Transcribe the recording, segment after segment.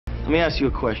me ask you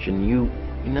a question. You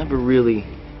never really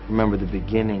remember the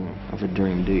beginning of a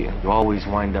dream, do you? You always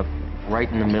wind up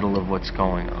right in the middle of what's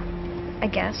going on. I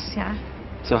guess, yeah.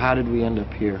 So how did we end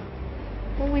up here?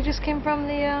 Well, we just came from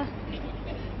the,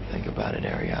 Think about it,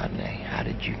 Ariadne. How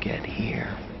did you get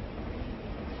here?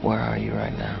 Where are you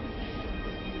right now?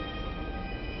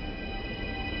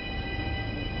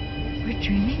 We're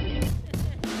dreaming?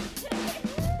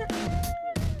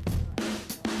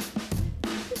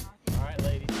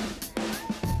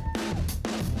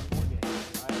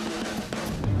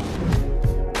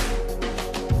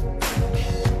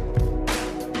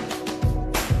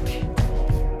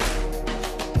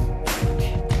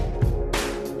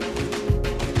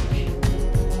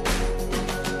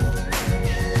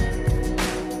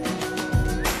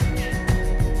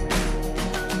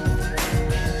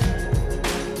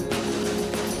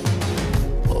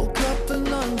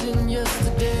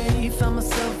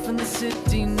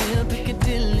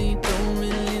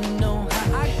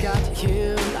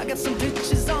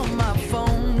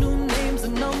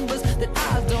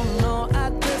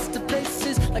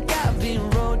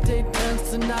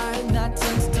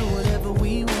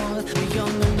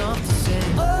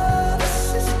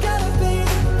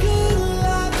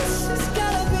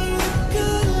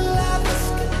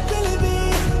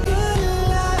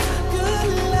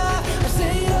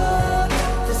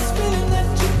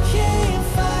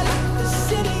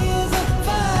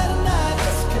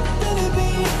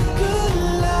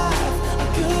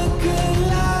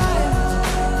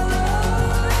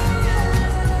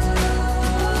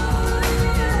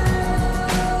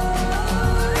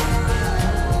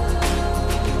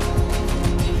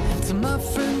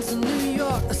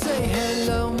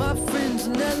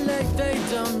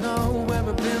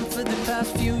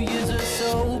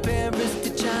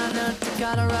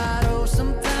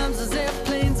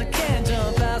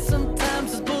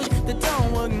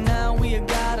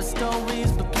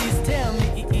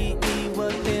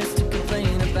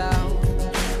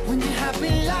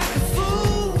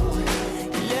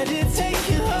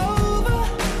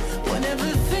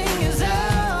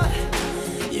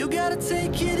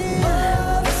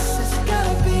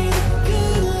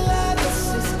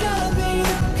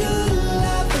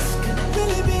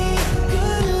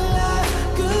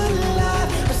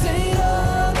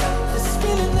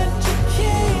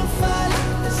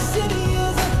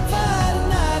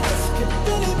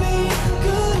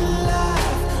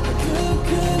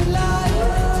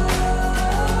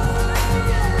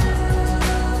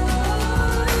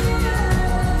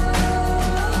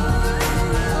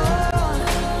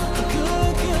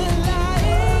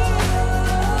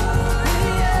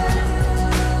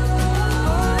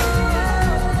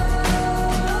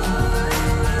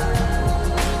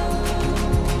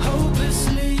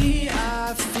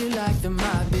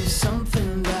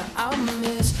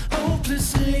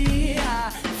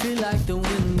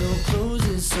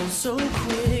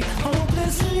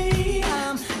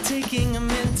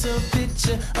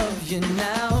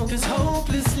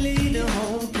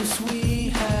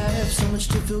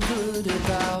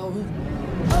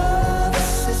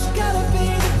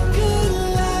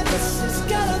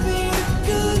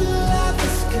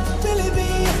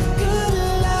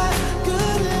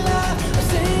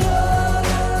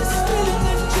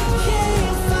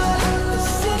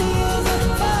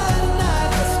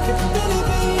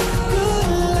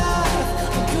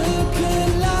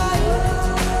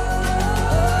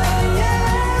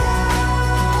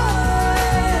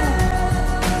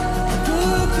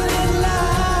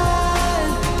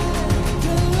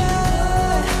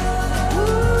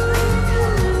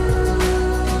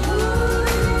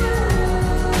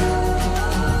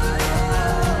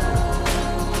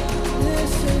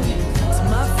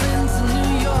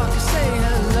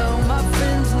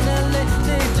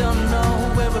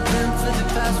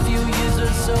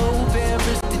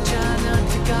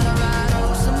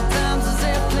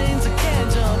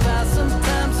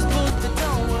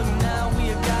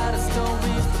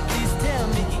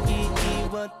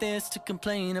 To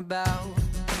complain about.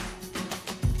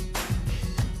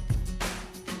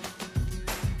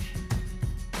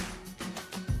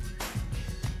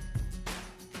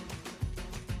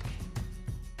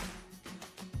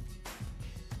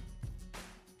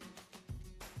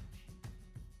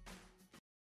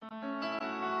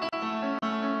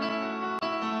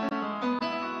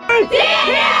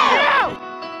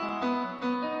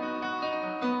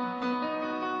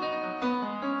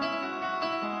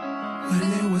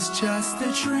 Well, it was just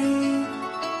a dream,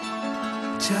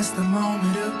 just a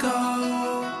moment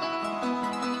ago.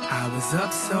 I was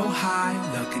up so high,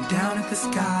 looking down at the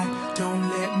sky. Don't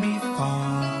let me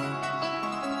fall.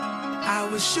 I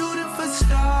was shooting for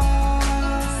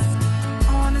stars.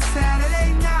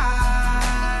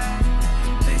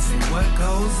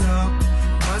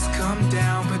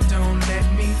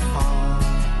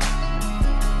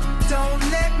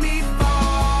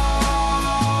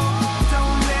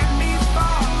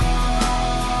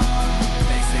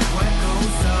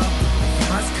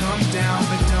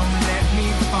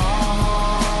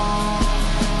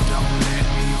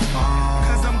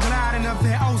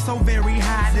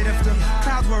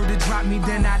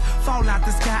 out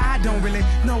the sky. I don't really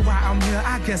know why I'm here.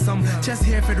 I guess I'm just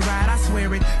here for the ride. I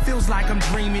swear it feels like I'm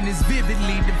dreaming. It's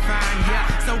vividly defined.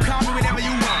 Yeah. So call me whatever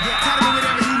you want. Tell me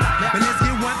whatever you want. But let's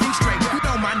get one thing straight. You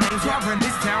know my name, so I run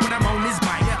this town when I'm on this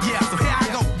mic. Yeah. So here I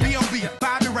go. B.O.B.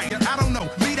 Bobby Ray. I don't know.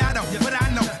 Lead I don't. But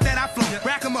I know that I flow.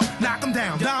 Rack 'em up. Knock 'em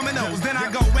down. Dominoes. Then I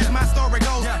go. As my story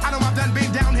goes. I know I've done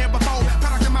been down here before.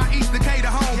 Product of my East Decatur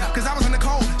home. Cause I was in the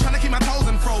cold. Trying to keep my toes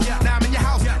in froze. Now I'm in your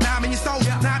house. Now I'm in your stove.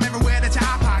 Now I'm everywhere that your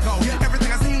iPod goes.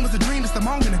 Everything I seen was a dream just a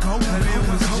moment ago. But it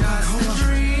was just a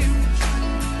dream.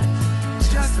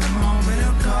 Just a moment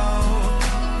ago.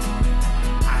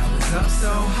 I was up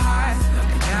so high.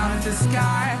 Looking down at the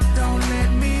sky. Don't let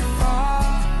me fall.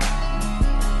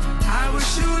 I was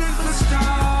shooting for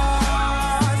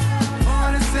stars on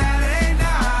a Saturday night.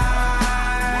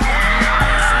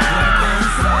 So what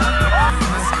goes up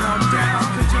must come down,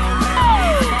 but don't let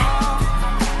me fall.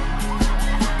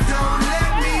 Don't let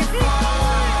me fall.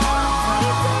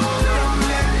 Don't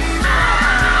let me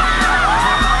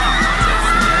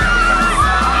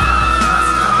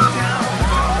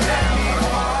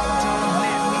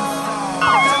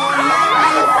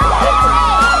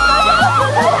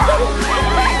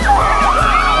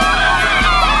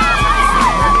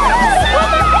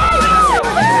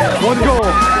One goal.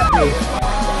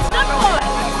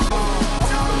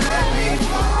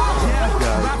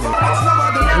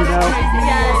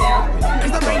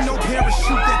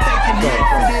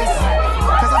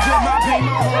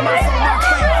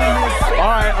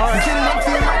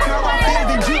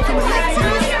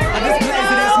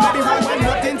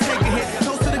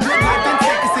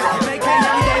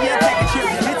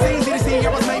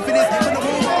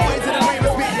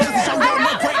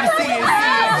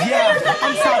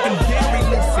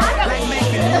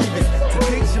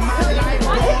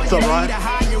 What's up, Ryan? I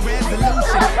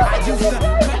used to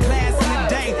cut class in the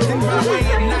day, then run away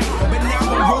at night. But now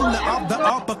I'm ruler of the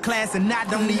upper class, and I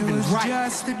don't even write.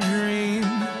 Just a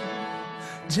dream,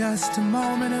 just a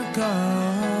moment ago.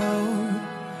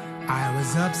 I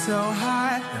was up so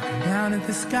high, looking down at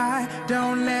the sky.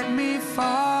 Don't let me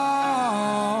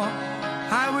fall.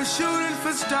 I was shooting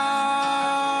for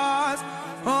stars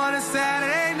on a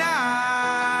Saturday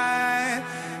night.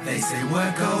 They say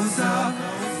what goes up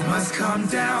must come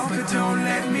down, but don't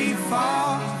let me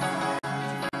fall.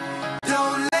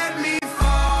 Don't let me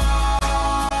fall.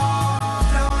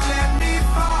 Don't let me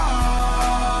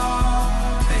fall.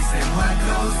 They say what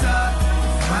goes up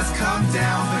must come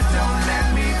down, but don't let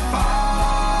me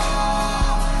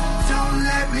fall. Don't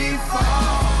let me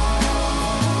fall.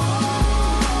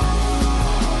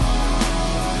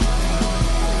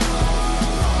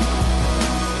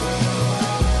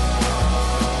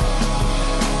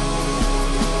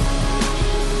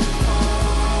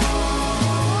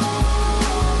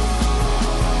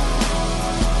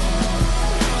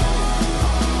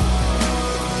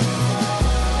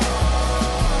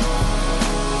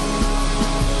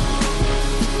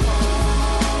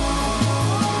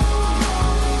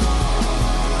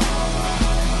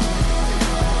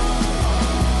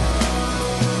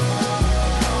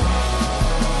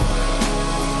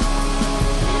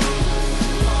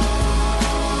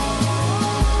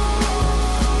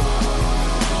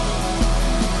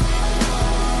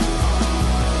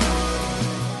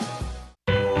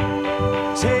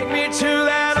 Take me to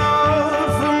that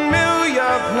old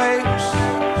familiar place.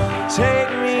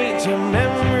 Take me to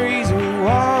memories we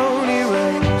won't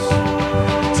erase.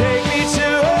 Take me to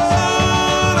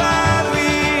all that we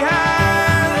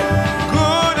had,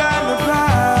 good and the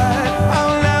bad.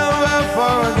 I'll never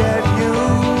forget you.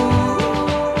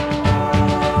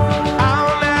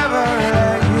 I'll never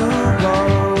let you go.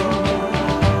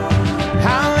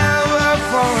 I'll never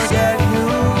forget you.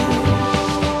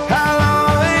 I'll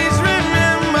always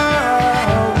remember.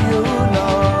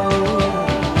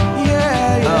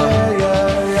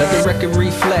 Record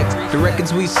reflect the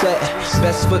records we set,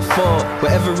 best foot forward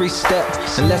with every step,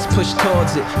 and let's push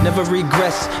towards it, never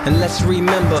regress, and let's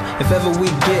remember if ever we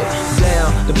get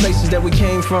down the places that we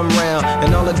came from round,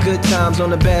 and all the good times on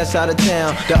the bad side of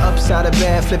town, the upside of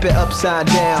bad, flip it upside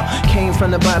down. Came from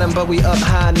the bottom but we up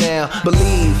high now,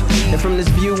 believe, and from this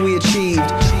view we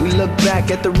achieved. We look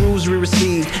back at the rules we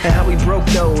received and how we broke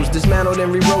those, dismantled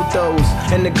and rewrote those,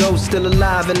 and the ghost still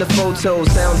alive in the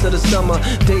photos. Sounds of the summer,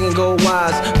 day and go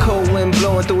wise, cold wind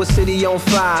blowing through a city on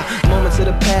fire. Moments of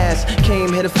the past,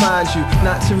 came here to find you,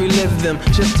 not to relive them,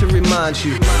 just to remind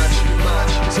you.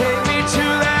 Take me to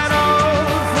that old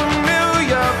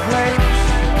familiar place.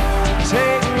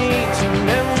 Take me to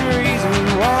memories we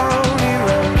won't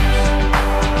erase.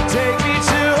 Take me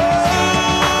to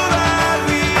all that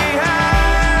we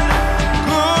had,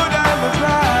 good and the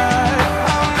bad.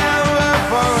 I'll never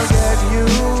forget you.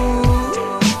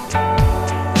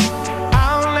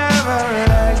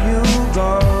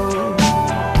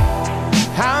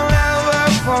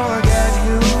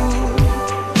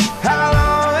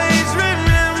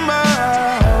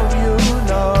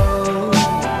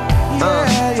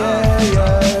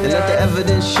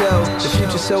 one show. The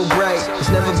future's so bright, it's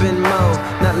never been more.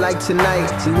 Not like tonight,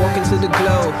 we walk into the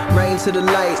glow, right into the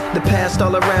light. The past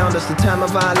all around us, the time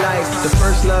of our life. The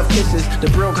first love kisses, the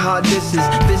broke heart disses.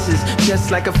 This is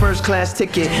just like a first class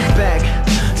ticket back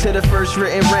to the first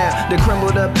written rap. The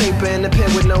crumbled up paper and the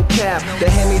pen with no cap. The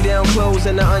hand-me-down clothes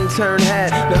and the unturned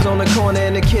hat. That's on the corner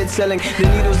and the kids selling the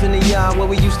needles in the yard where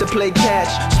we used to play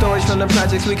catch. Stories from the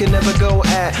projects we could never go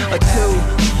at. A two,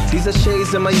 these are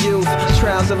shades of my youth.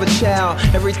 Trials of a child,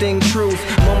 everything truth.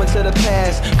 Moments of the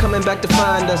past, coming back to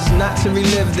find us. Not to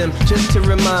relive them, just to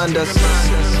remind us.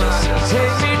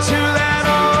 Take me to that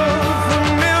old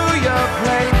familiar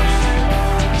place.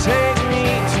 Take me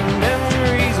to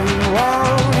memories we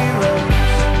won't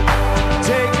erase.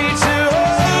 Take me to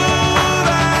all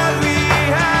that we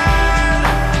had,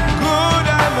 good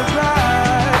and the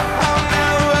bad. I'll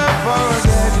never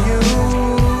forget you.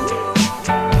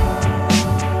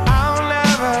 I'll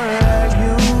never let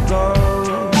you go.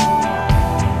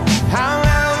 I'll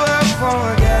never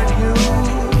forget you.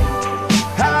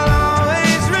 I'll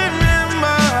always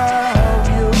remember, I hope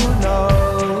you know.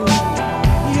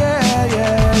 Yeah,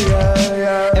 yeah, yeah,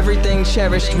 yeah. Everything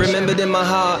cherished, remembered in my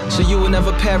heart. So you will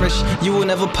never perish, you will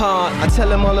never part. I tell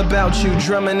them all about you,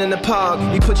 drumming in the park.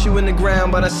 We put you in the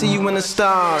ground, but I see you in the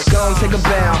stars. Go and take a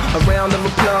bow, a round of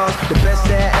applause. The best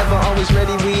that ever, always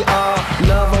ready we are.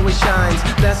 Love always shines,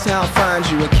 that's how I find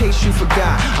you. In case you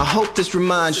forgot, I hope this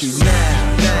reminds you.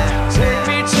 Now. Take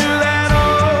me to that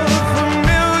old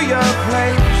familiar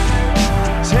place.